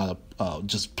gamesmanship and a lot of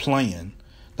just playing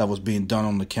that was being done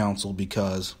on the council.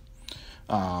 Because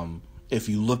if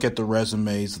you look at the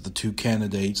resumes of the 2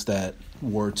 candidates that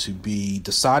were to be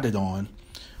decided on,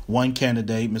 one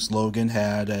candidate, Ms. Logan,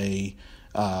 had a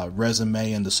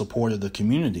resume in the support of the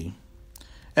community,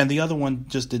 and the other one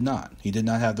just did not. He did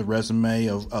not have the resume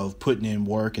of putting in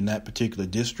work in that particular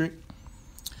district,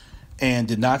 and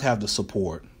did not have the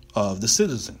support of the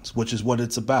citizens, which is what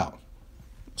it's about.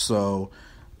 So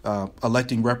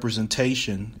electing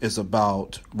representation is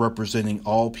about representing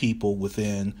all people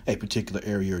within a particular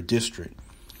area or district.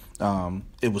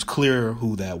 It was clear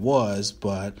who that was,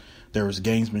 but there was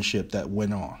gamesmanship that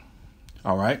went on.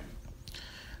 All right.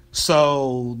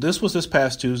 So this was this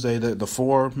past Tuesday that the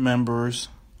four members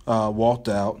walked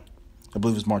out. I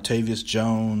believe it was Martavius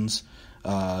Jones,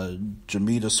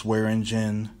 Jamita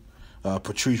Swearingen,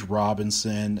 Patrice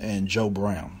Robinson, and Joe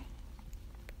Brown.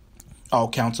 All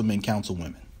councilmen,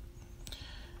 councilwomen.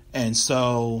 And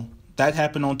so that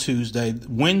happened on Tuesday.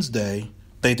 Wednesday,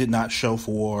 they did not show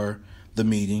for the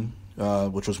meeting,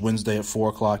 which was Wednesday at 4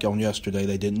 o'clock on yesterday.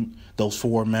 They didn't. Those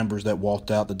four members that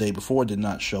walked out the day before did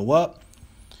not show up.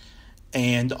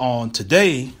 And on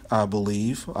today, I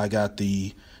believe, I got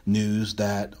the news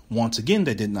that once again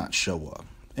they did not show up.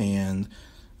 And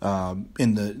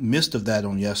in the midst of that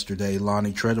on yesterday,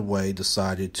 Lonnie Treadaway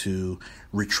decided to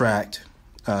retract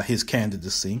his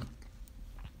candidacy.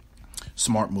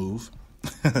 Smart move.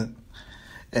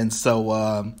 And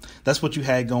so that's what you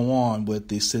had going on with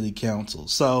the city council.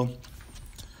 So,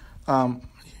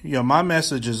 my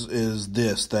message is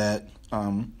this, that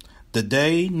the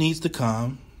day needs to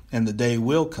come, and the day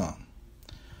will come,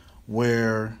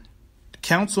 where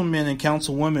councilmen and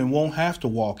councilwomen won't have to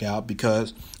walk out,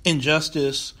 because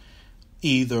injustice,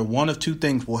 either one of two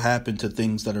things will happen to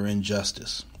things that are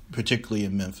injustice, particularly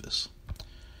in Memphis.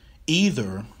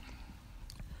 Either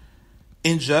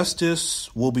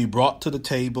injustice will be brought to the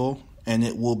table and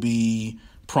it will be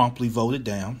promptly voted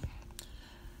down,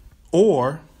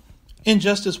 or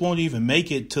injustice won't even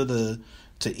make it into the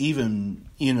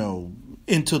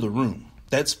room.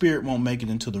 That spirit won't make it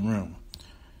into the room.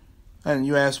 And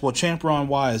you ask, well, Champ Ron,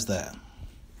 why is that?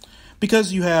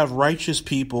 Because you have righteous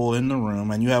people in the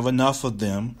room, and you have enough of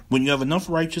them. When you have enough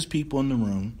righteous people in the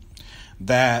room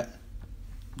that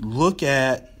look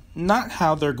at not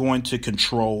how they're going to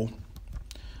control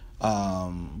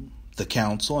the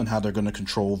council and how they're going to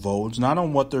control votes, not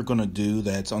on what they're going to do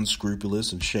that's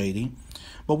unscrupulous and shady,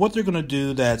 but what they're going to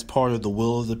do that's part of the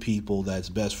will of the people, that's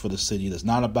best for the city, that's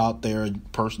not about their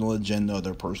personal agenda or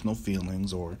their personal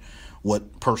feelings or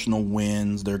what personal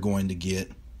wins they're going to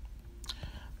get,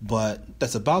 but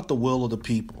that's about the will of the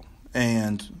people.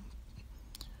 And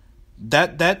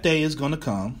that day is going to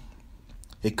come.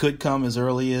 It could come as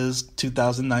early as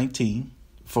 2019,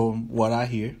 from what I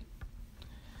hear.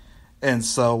 And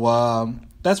so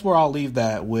that's where I'll leave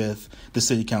that with the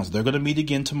city council. They're going to meet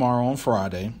again tomorrow on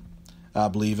Friday, I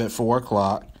believe at 4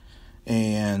 o'clock.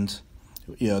 And,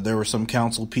 there were some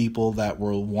council people that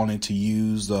were wanting to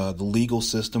use the legal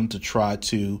system to try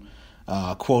to,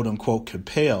 quote unquote,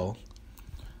 compel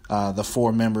the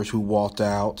four members who walked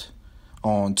out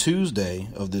on Tuesday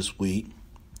of this week,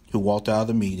 who walked out of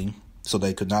the meeting, so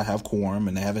they could not have quorum,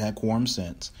 and they haven't had quorum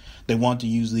since. They want to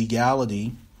use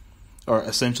legality, or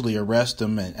essentially arrest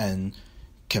them and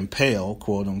compel,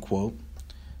 quote unquote,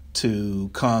 to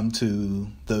come to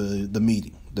the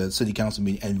meeting, the city council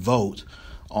meeting, and vote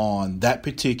on that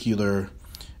particular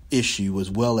issue,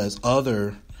 as well as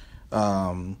other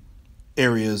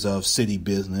areas of city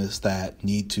business that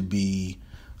need to be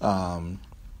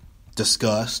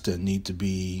discussed and need to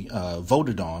be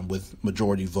voted on with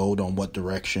majority vote on what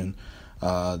direction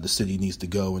the city needs to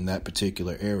go in that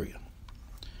particular area.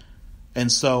 And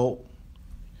so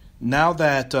now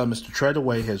that Mr.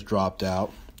 Treadaway has dropped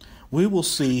out, we will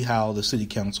see how the city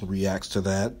council reacts to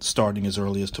that, starting as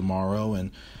early as tomorrow.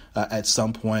 And at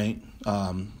some point,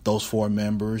 those four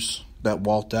members that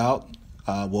walked out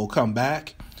will come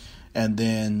back, and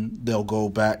then they'll go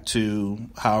back to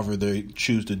however they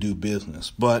choose to do business.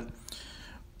 But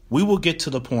we will get to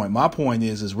the point. My point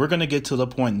is we're going to get to the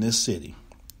point in this city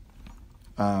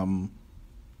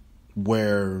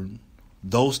where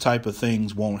those type of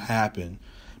things won't happen,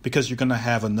 because you're going to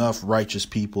have enough righteous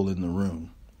people in the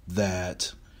room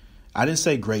that, I didn't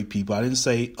say great people, I didn't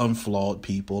say unflawed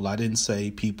people, I didn't say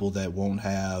people that won't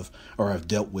have or have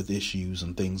dealt with issues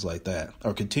and things like that,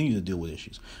 or continue to deal with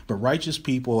issues, but righteous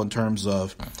people in terms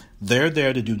of they're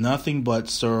there to do nothing but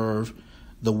serve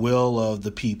the will of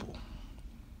the people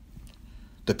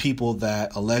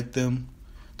that elect them,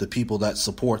 the people that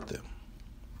support them.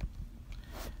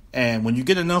 And when you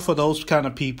get enough of those kind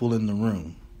of people in the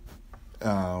room,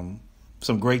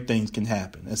 some great things can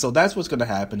happen. And so that's what's going to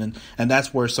happen. And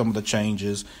that's where some of the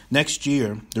changes next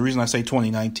year. The reason I say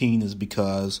 2019 is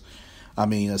because,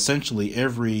 essentially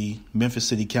every Memphis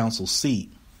City Council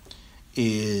seat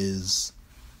is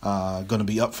going to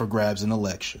be up for grabs in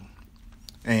election.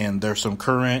 And there's some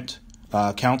current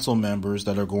council members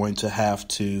that are going to have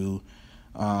to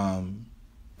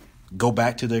go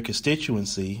back to their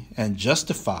constituency and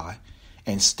justify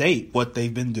and state what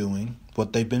they've been doing,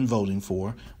 what they've been voting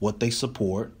for, what they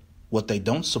support, what they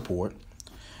don't support.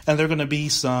 And there are going to be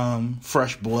some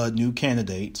fresh blood, new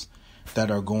candidates that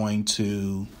are going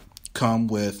to come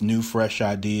with new, fresh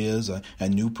ideas, a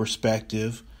new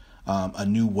perspective, a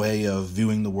new way of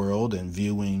viewing the world and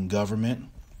viewing government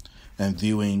and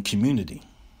viewing community.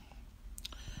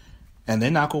 And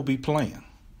they're not going to be playing.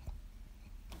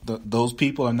 Those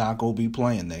people are not going to be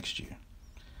playing next year.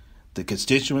 The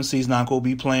constituency is not going to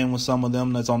be playing with some of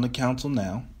them that's on the council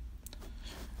now.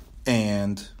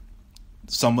 And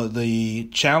some of the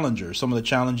challengers, some of the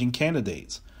challenging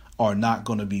candidates are not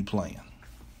going to be playing.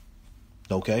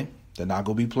 Okay? They're not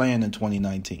going to be playing in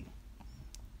 2019.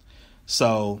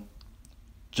 So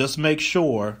just make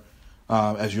sure,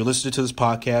 as you're listening to this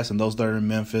podcast, and those that are in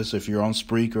Memphis, if you're on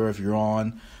Spreaker, if you're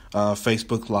on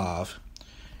Facebook Live,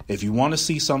 if you want to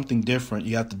see something different,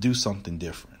 you have to do something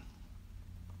different.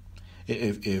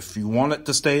 If you want it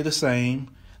to stay the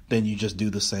same, then you just do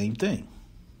the same thing.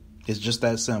 It's just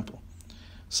that simple.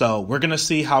 So we're going to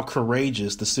see how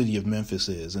courageous the city of Memphis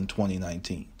is in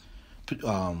 2019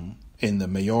 in the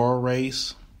mayoral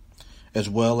race, as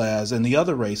well as in the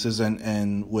other races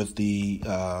and with the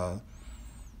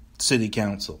city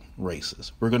council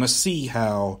races. We're going to see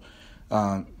how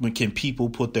can people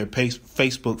put their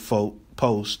Facebook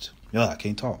post. I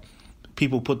can't talk.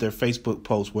 People put their Facebook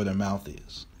post where their mouth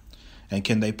is. And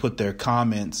can they put their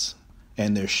comments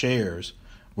and their shares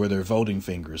where their voting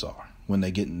fingers are when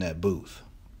they get in that booth?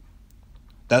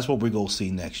 That's what we're going to see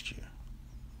next year.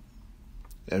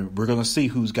 And we're going to see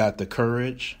who's got the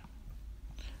courage,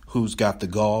 who's got the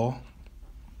gall,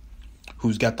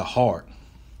 who's got the heart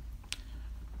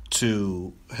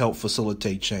to help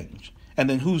facilitate change. And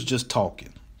then who's just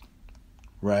talking,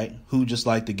 right? Who just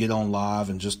like to get on live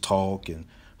and just talk, and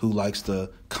who likes to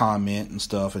comment and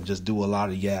stuff and just do a lot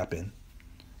of yapping.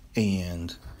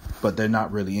 But they're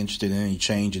not really interested in any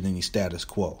change in any status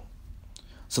quo.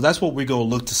 So that's what we're going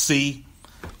to look to see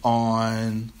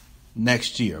on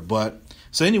next year.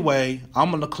 So anyway,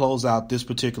 I'm going to close out this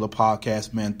particular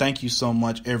podcast, man. Thank you so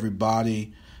much,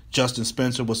 everybody. Justin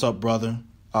Spencer, what's up, brother?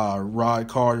 Rod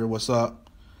Carter, what's up?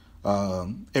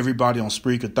 Everybody on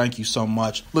Spreaker, thank you so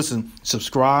much. Listen,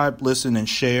 subscribe, listen, and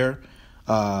share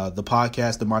the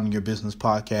podcast, the Minding Your Business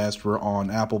podcast. We're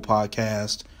on Apple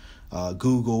Podcast,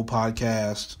 Google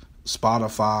Podcast,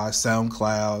 Spotify,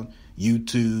 SoundCloud,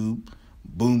 YouTube,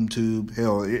 BoomTube,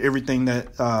 hell, everything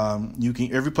that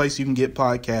every place you can get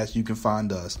podcasts, you can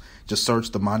find us. Just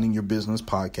search the Minding Your Business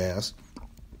podcast.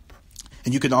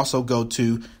 And you can also go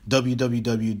to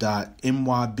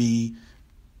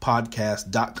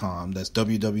www.mybpodcast.com. That's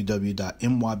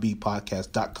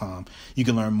www.mybpodcast.com. You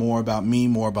can learn more about me,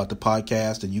 more about the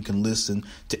podcast, and you can listen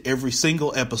to every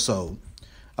single episode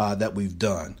that we've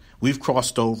done. We've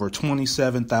crossed over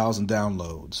 27,000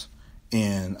 downloads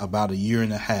in about a year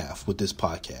and a half with this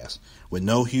podcast, with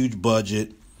no huge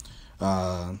budget.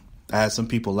 I had some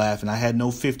people laughing. I had no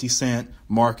 50 cent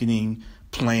marketing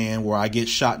plan where I get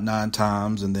shot 9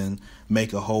 times and then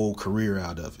make a whole career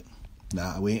out of it.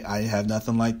 I have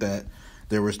nothing like that.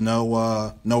 There was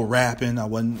no rapping. I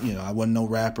wasn't no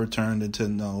rapper turned into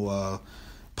no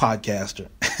podcaster.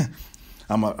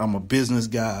 I'm a business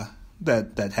guy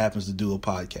that happens to do a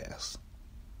podcast.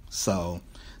 So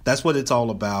that's what it's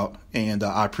all about. And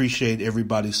I appreciate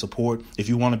everybody's support. If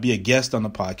you want to be a guest on the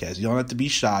podcast, you don't have to be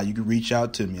shy. You can reach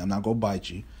out to me. I'm not going to bite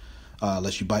you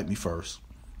unless you bite me first.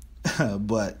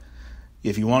 But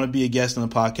if you want to be a guest on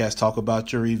the podcast, talk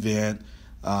about your event,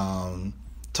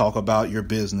 talk about your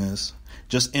business,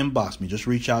 just inbox me. Just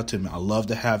reach out to me. I love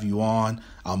to have you on.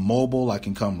 I'm mobile. I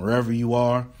can come wherever you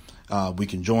are. We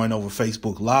can join over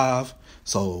Facebook Live.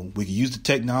 So we can use the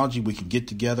technology. We can get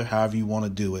together however you want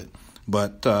to do it.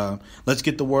 But let's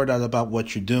get the word out about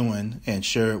what you're doing and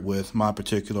share it with my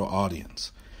particular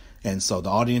audience. And so the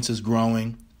audience is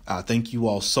growing. Thank you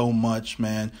all so much,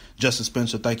 man. Justin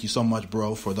Spencer, thank you so much,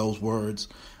 bro, for those words.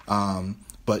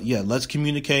 But yeah, let's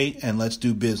communicate and let's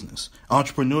do business.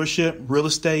 Entrepreneurship, real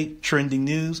estate, trending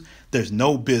news. There's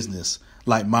no business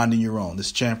like minding your own. This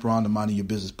is Champ Ron, the Minding Your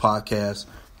Business podcast.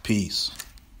 Peace.